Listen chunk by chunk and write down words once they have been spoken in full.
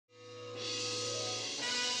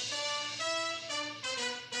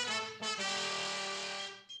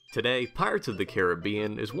Today, Pirates of the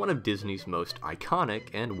Caribbean is one of Disney's most iconic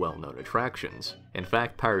and well-known attractions. In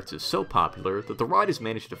fact, Pirates is so popular that the ride has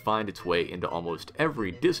managed to find its way into almost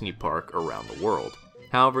every Disney park around the world.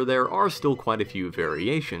 However, there are still quite a few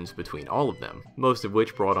variations between all of them, most of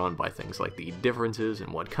which brought on by things like the differences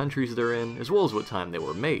in what countries they're in, as well as what time they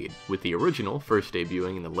were made, with the original first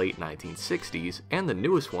debuting in the late 1960s, and the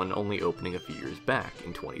newest one only opening a few years back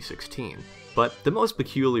in 2016. But the most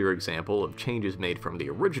peculiar example of changes made from the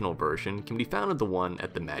original version can be found in the one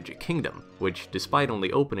at the Magic Kingdom, which, despite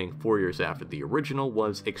only opening 4 years after the original,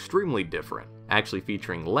 was extremely different, actually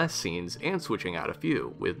featuring less scenes and switching out a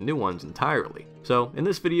few, with new ones entirely. So, in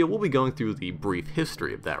this video we'll be going through the brief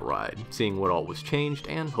history of that ride, seeing what all was changed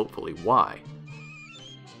and hopefully why.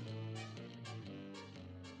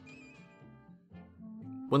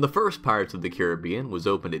 When the first Pirates of the Caribbean was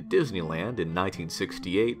opened at Disneyland in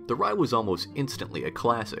 1968, the ride was almost instantly a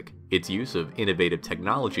classic. Its use of innovative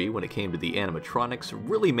technology when it came to the animatronics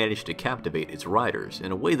really managed to captivate its riders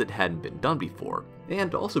in a way that hadn't been done before,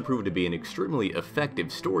 and also proved to be an extremely effective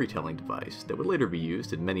storytelling device that would later be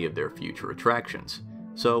used in many of their future attractions.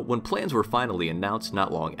 So, when plans were finally announced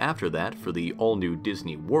not long after that for the all-new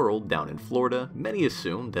Disney World down in Florida, many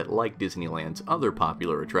assumed that, like Disneyland's other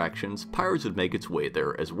popular attractions, Pirates would make its way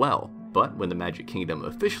there as well. But when the Magic Kingdom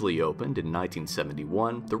officially opened in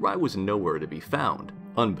 1971, the ride was nowhere to be found.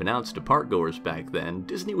 Unbeknownst to parkgoers back then,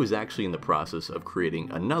 Disney was actually in the process of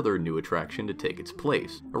creating another new attraction to take its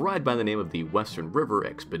place, a ride by the name of the Western River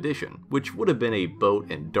Expedition, which would have been a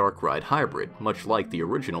boat and dark ride hybrid, much like the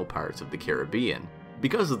original Pirates of the Caribbean.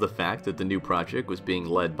 Because of the fact that the new project was being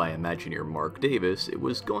led by Imagineer Marc Davis, it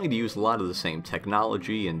was going to use a lot of the same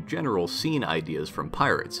technology and general scene ideas from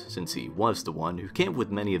Pirates, since he was the one who came up with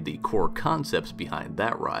many of the core concepts behind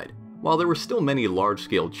that ride. While there were still many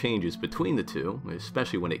large-scale changes between the two,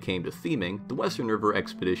 especially when it came to theming, the Western River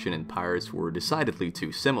Expedition and Pirates were decidedly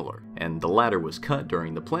too similar, and the latter was cut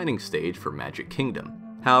during the planning stage for Magic Kingdom.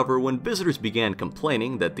 However, when visitors began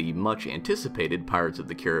complaining that the much-anticipated Pirates of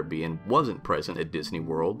the Caribbean wasn't present at Disney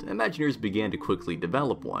World, Imagineers began to quickly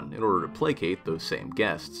develop one in order to placate those same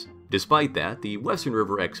guests. Despite that, the Western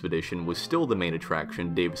River Expedition was still the main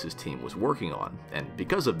attraction Davis's team was working on, and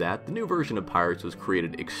because of that, the new version of Pirates was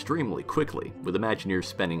created extremely quickly, with Imagineers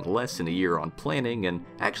spending less than a year on planning and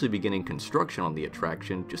actually beginning construction on the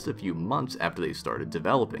attraction just a few months after they started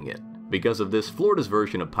developing it. Because of this, Florida's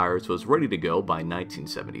version of Pirates was ready to go by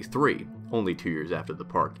 1973, only 2 years after the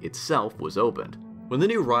park itself was opened. When the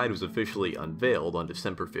new ride was officially unveiled on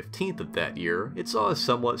December 15th of that year, it saw a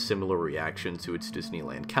somewhat similar reaction to its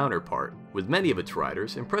Disneyland counterpart, with many of its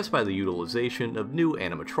riders impressed by the utilization of new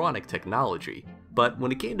animatronic technology. But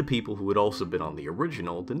when it came to people who had also been on the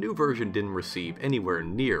original, the new version didn't receive anywhere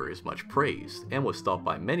near as much praise, and was thought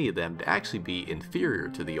by many of them to actually be inferior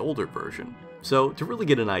to the older version. So, to really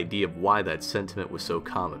get an idea of why that sentiment was so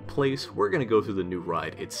commonplace, we're going to go through the new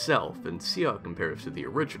ride itself and see how it compares to the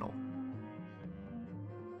original.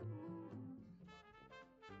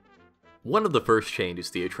 One of the first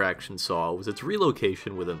changes the attraction saw was its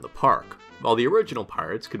relocation within the park. While the original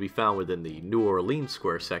Pirates could be found within the New Orleans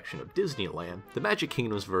Square section of Disneyland, the Magic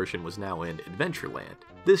Kingdom's version was now in Adventureland.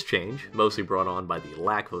 This change, mostly brought on by the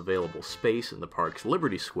lack of available space in the park's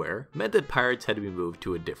Liberty Square, meant that Pirates had to be moved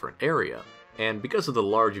to a different area. And because of the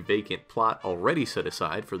large vacant plot already set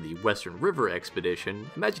aside for the Western River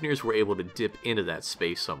Expedition, Imagineers were able to dip into that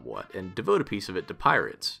space somewhat and devote a piece of it to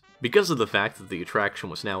Pirates. Because of the fact that the attraction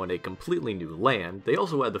was now in a completely new land, they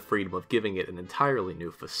also had the freedom of giving it an entirely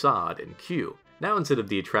new facade and queue. Now, instead of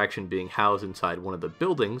the attraction being housed inside one of the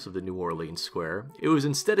buildings of the New Orleans Square, it was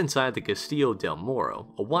instead inside the Castillo del Moro,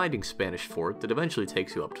 a winding Spanish fort that eventually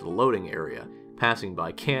takes you up to the loading area, passing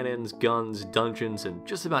by cannons, guns, dungeons, and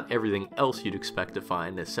just about everything else you'd expect to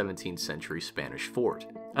find in a 17th century Spanish fort.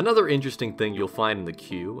 Another interesting thing you'll find in the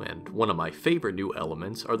queue, and one of my favorite new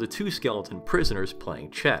elements, are the two skeleton prisoners playing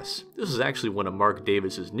chess. This is actually one of Marc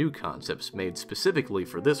Davis's new concepts made specifically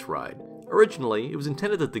for this ride. Originally, it was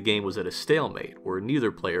intended that the game was at a stalemate, where neither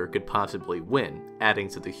player could possibly win, adding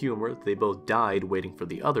to the humor that they both died waiting for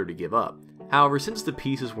the other to give up. However, since the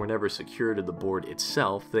pieces were never secured to the board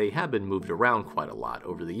itself, they have been moved around quite a lot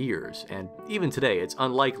over the years, and even today it's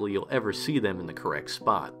unlikely you'll ever see them in the correct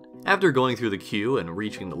spot. After going through the queue and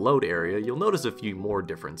reaching the load area, you'll notice a few more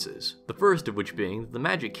differences. The first of which being that the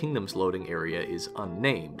Magic Kingdom's loading area is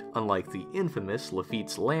unnamed, unlike the infamous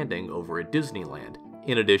Lafitte's Landing over at Disneyland.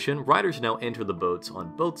 In addition, riders now enter the boats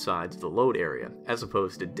on both sides of the load area, as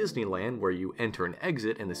opposed to Disneyland where you enter and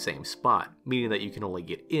exit in the same spot, meaning that you can only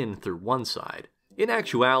get in through one side. In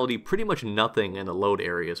actuality, pretty much nothing in the load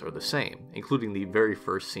areas are the same, including the very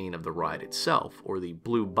first scene of the ride itself, or the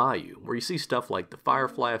Blue Bayou, where you see stuff like the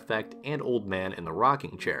Firefly effect and Old Man in the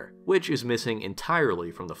rocking chair, which is missing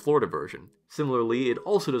entirely from the Florida version. Similarly, it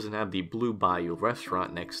also doesn't have the Blue Bayou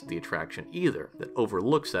restaurant next to the attraction either, that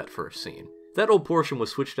overlooks that first scene. That whole portion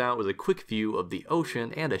was switched out with a quick view of the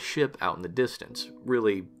ocean and a ship out in the distance.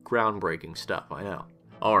 Really groundbreaking stuff, I know.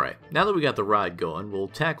 Alright, now that we got the ride going, we'll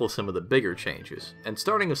tackle some of the bigger changes, and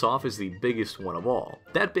starting us off is the biggest one of all,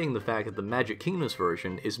 that being the fact that the Magic Kingdom's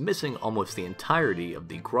version is missing almost the entirety of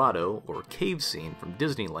the grotto or cave scene from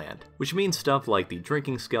Disneyland, which means stuff like the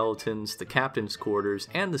drinking skeletons, the captain's quarters,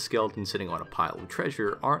 and the skeleton sitting on a pile of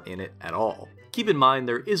treasure aren't in it at all. Keep in mind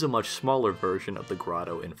there is a much smaller version of the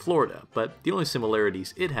grotto in Florida, but the only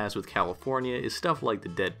similarities it has with California is stuff like the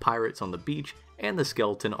dead pirates on the beach and the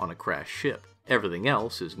skeleton on a crashed ship. Everything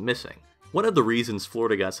else is missing. One of the reasons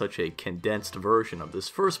Florida got such a condensed version of this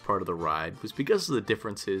first part of the ride was because of the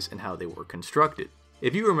differences in how they were constructed.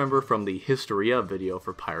 If you remember from the History of video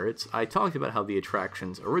for Pirates, I talked about how the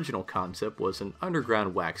attraction's original concept was an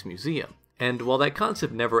underground wax museum. And while that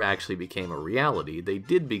concept never actually became a reality, they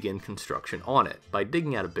did begin construction on it, by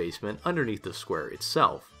digging out a basement underneath the square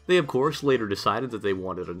itself. They of course later decided that they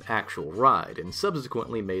wanted an actual ride, and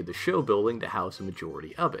subsequently made the show building to house a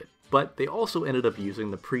majority of it. But they also ended up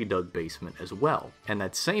using the pre-dug basement as well, and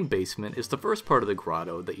that same basement is the first part of the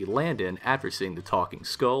grotto that you land in after seeing the talking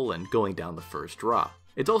skull and going down the first drop.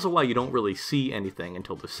 It's also why you don't really see anything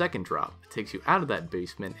until the second drop. It takes you out of that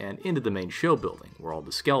basement and into the main show building, where all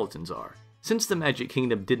the skeletons are. Since the Magic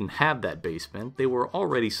Kingdom didn't have that basement, they were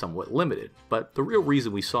already somewhat limited, but the real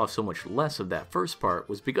reason we saw so much less of that first part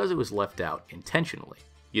was because it was left out intentionally.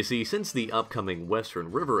 You see, since the upcoming Western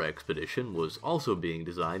River Expedition was also being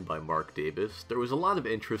designed by Mark Davis, there was a lot of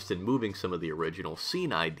interest in moving some of the original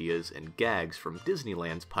scene ideas and gags from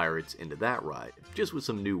Disneyland's Pirates into that ride, just with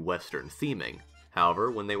some new Western theming.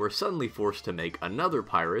 However, when they were suddenly forced to make another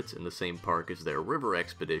Pirates in the same park as their river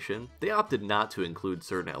expedition, they opted not to include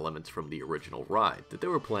certain elements from the original ride that they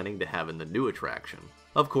were planning to have in the new attraction.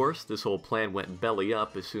 Of course, this whole plan went belly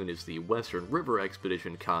up as soon as the Western River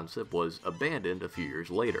Expedition concept was abandoned a few years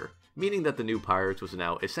later, meaning that the new Pirates was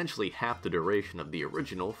now essentially half the duration of the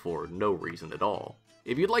original for no reason at all.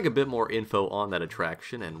 If you'd like a bit more info on that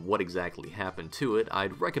attraction and what exactly happened to it,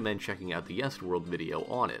 I'd recommend checking out the YesWorld video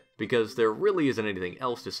on it, because there really isn't anything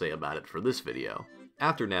else to say about it for this video.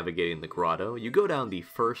 After navigating the grotto, you go down the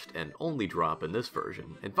first and only drop in this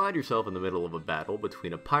version, and find yourself in the middle of a battle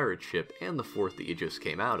between a pirate ship and the fort that you just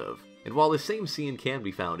came out of. And while the same scene can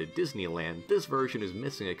be found at Disneyland, this version is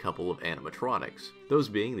missing a couple of animatronics, those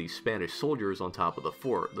being the Spanish soldiers on top of the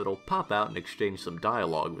fort that'll pop out and exchange some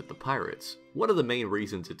dialogue with the pirates. One of the main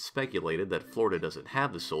reasons it's speculated that Florida doesn't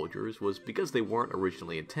have the soldiers was because they weren't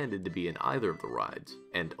originally intended to be in either of the rides,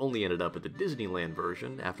 and only ended up at the Disneyland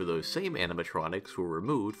version after those same animatronics were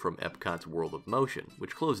removed from Epcot's World of Motion,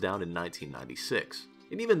 which closed down in 1996.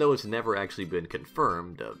 And even though it's never actually been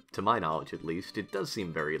confirmed, to my knowledge at least, it does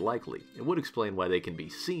seem very likely. It would explain why they can be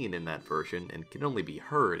seen in that version and can only be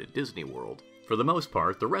heard at Disney World. For the most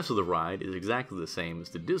part, the rest of the ride is exactly the same as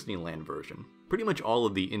the Disneyland version. Pretty much all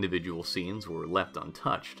of the individual scenes were left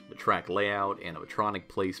untouched. The track layout, animatronic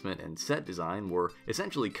placement, and set design were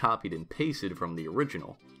essentially copied and pasted from the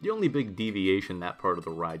original. The only big deviation that part of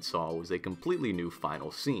the ride saw was a completely new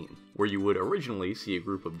final scene, where you would originally see a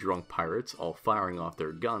group of drunk pirates all firing off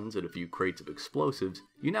their guns at a few crates of explosives.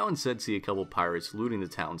 You now instead see a couple pirates looting the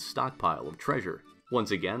town's stockpile of treasure.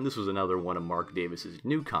 Once again, this was another one of Mark Davis's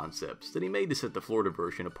new concepts that he made to set the Florida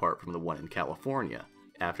version apart from the one in California.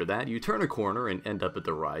 After that, you turn a corner and end up at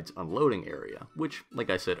the ride's unloading area, which, like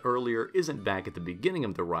I said earlier, isn't back at the beginning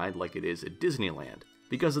of the ride like it is at Disneyland.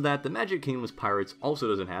 Because of that, the Magic Kingdom's Pirates also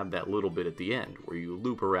doesn't have that little bit at the end, where you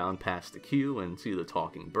loop around past the queue and see the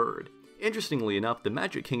talking bird. Interestingly enough, the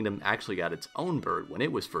Magic Kingdom actually got its own bird when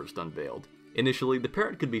it was first unveiled. Initially, the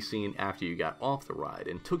parrot could be seen after you got off the ride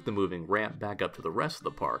and took the moving ramp back up to the rest of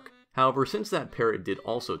the park. However, since that parrot did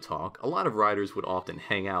also talk, a lot of riders would often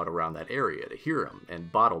hang out around that area to hear him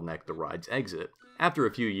and bottleneck the ride's exit. After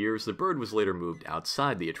a few years, the bird was later moved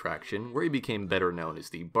outside the attraction, where he became better known as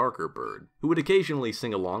the Barker Bird, who would occasionally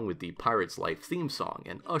sing along with the Pirate's Life theme song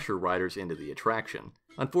and usher riders into the attraction.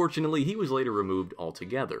 Unfortunately, he was later removed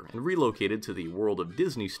altogether and relocated to the World of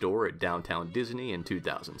Disney store at Downtown Disney in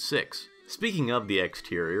 2006. Speaking of the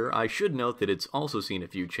exterior, I should note that it's also seen a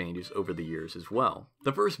few changes over the years as well.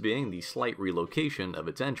 The first being the slight relocation of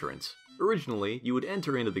its entrance. Originally, you would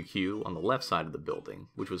enter into the queue on the left side of the building,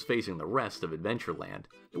 which was facing the rest of Adventureland.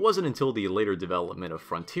 It wasn't until the later development of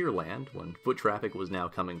Frontierland, when foot traffic was now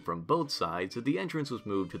coming from both sides, that the entrance was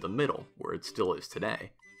moved to the middle, where it still is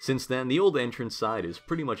today. Since then, the old entrance side has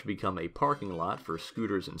pretty much become a parking lot for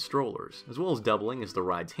scooters and strollers, as well as doubling as the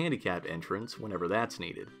ride's handicapped entrance whenever that's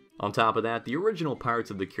needed. On top of that, the original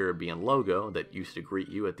Pirates of the Caribbean logo that used to greet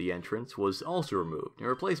you at the entrance was also removed and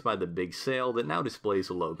replaced by the big sail that now displays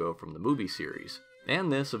a logo from the movie series.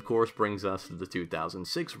 And this, of course, brings us to the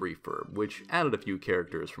 2006 refurb, which added a few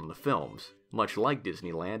characters from the films. Much like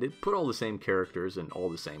Disneyland, it put all the same characters in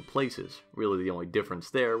all the same places. Really, the only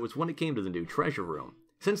difference there was when it came to the new treasure room.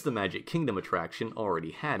 Since the Magic Kingdom attraction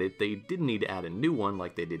already had it, they didn't need to add a new one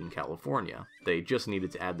like they did in California. They just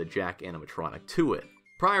needed to add the Jack animatronic to it.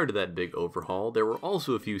 Prior to that big overhaul, there were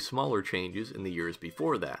also a few smaller changes in the years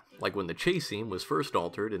before that, like when the chase scene was first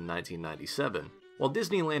altered in 1997. While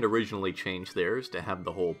Disneyland originally changed theirs to have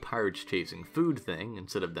the whole pirates chasing food thing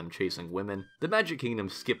instead of them chasing women, the Magic Kingdom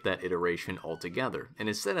skipped that iteration altogether, and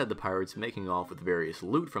instead had the pirates making off with various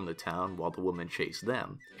loot from the town while the women chased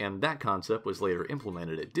them, and that concept was later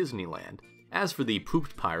implemented at Disneyland. As for the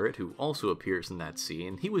pooped pirate, who also appears in that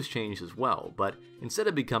scene, he was changed as well, but instead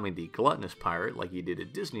of becoming the gluttonous pirate like he did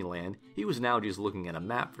at Disneyland, he was now just looking at a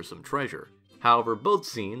map for some treasure. However, both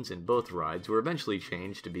scenes in both rides were eventually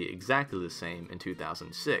changed to be exactly the same in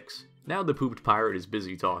 2006. Now the pooped pirate is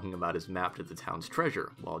busy talking about his map to the town's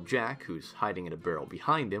treasure, while Jack, who's hiding in a barrel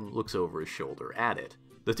behind him, looks over his shoulder at it.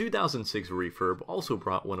 The 2006 refurb also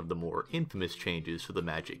brought one of the more infamous changes to the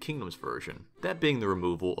Magic Kingdom's version, that being the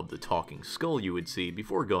removal of the talking skull you would see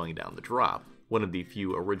before going down the drop, one of the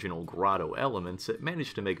few original grotto elements that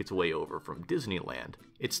managed to make its way over from Disneyland.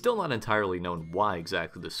 It's still not entirely known why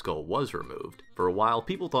exactly the skull was removed. For a while,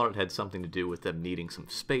 people thought it had something to do with them needing some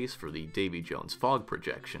space for the Davy Jones fog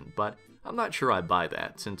projection, but I'm not sure I buy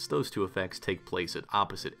that, since those two effects take place at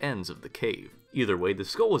opposite ends of the cave. Either way, the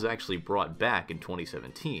skull was actually brought back in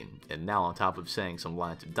 2017, and now on top of saying some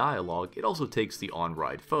lines of dialogue, it also takes the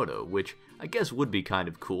on-ride photo, which I guess would be kind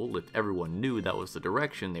of cool if everyone knew that was the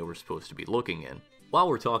direction they were supposed to be looking in. While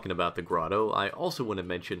we're talking about the grotto, I also want to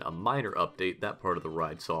mention a minor update that part of the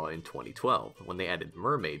ride saw in 2012, when they added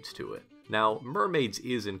mermaids to it. Now, mermaids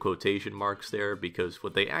is in quotation marks there because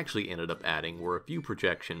what they actually ended up adding were a few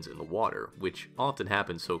projections in the water, which often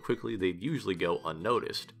happen so quickly they'd usually go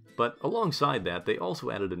unnoticed. But alongside that, they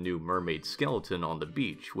also added a new mermaid skeleton on the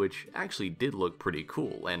beach, which actually did look pretty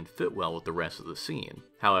cool and fit well with the rest of the scene.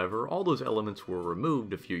 However, all those elements were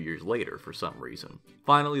removed a few years later for some reason.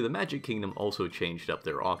 Finally, the Magic Kingdom also changed up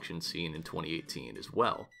their auction scene in 2018 as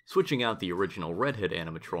well, switching out the original redhead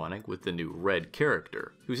animatronic with the new red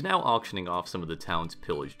character, who's now auctioning off some of the town's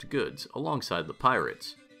pillaged goods alongside the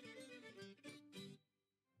pirates.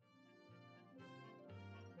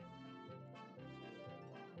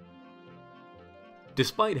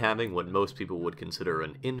 Despite having what most people would consider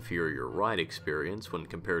an inferior ride experience when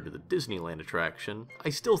compared to the Disneyland attraction, I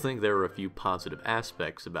still think there are a few positive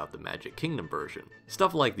aspects about the Magic Kingdom version.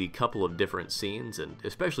 Stuff like the couple of different scenes, and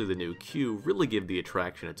especially the new queue, really give the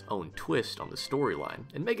attraction its own twist on the storyline,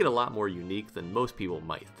 and make it a lot more unique than most people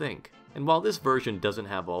might think. And while this version doesn't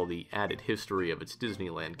have all the added history of its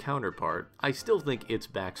Disneyland counterpart, I still think its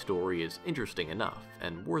backstory is interesting enough,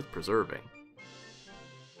 and worth preserving.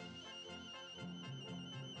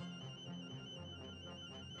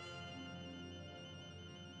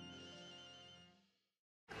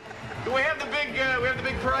 We have the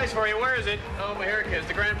big prize for you. Where is it? Oh, here it is.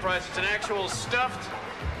 The grand prize. It's an actual stuffed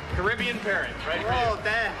Caribbean parrot, right here. Oh,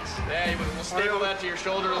 thanks. Yeah, we'll staple that to your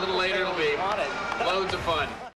shoulder a little later. It'll be loads of fun.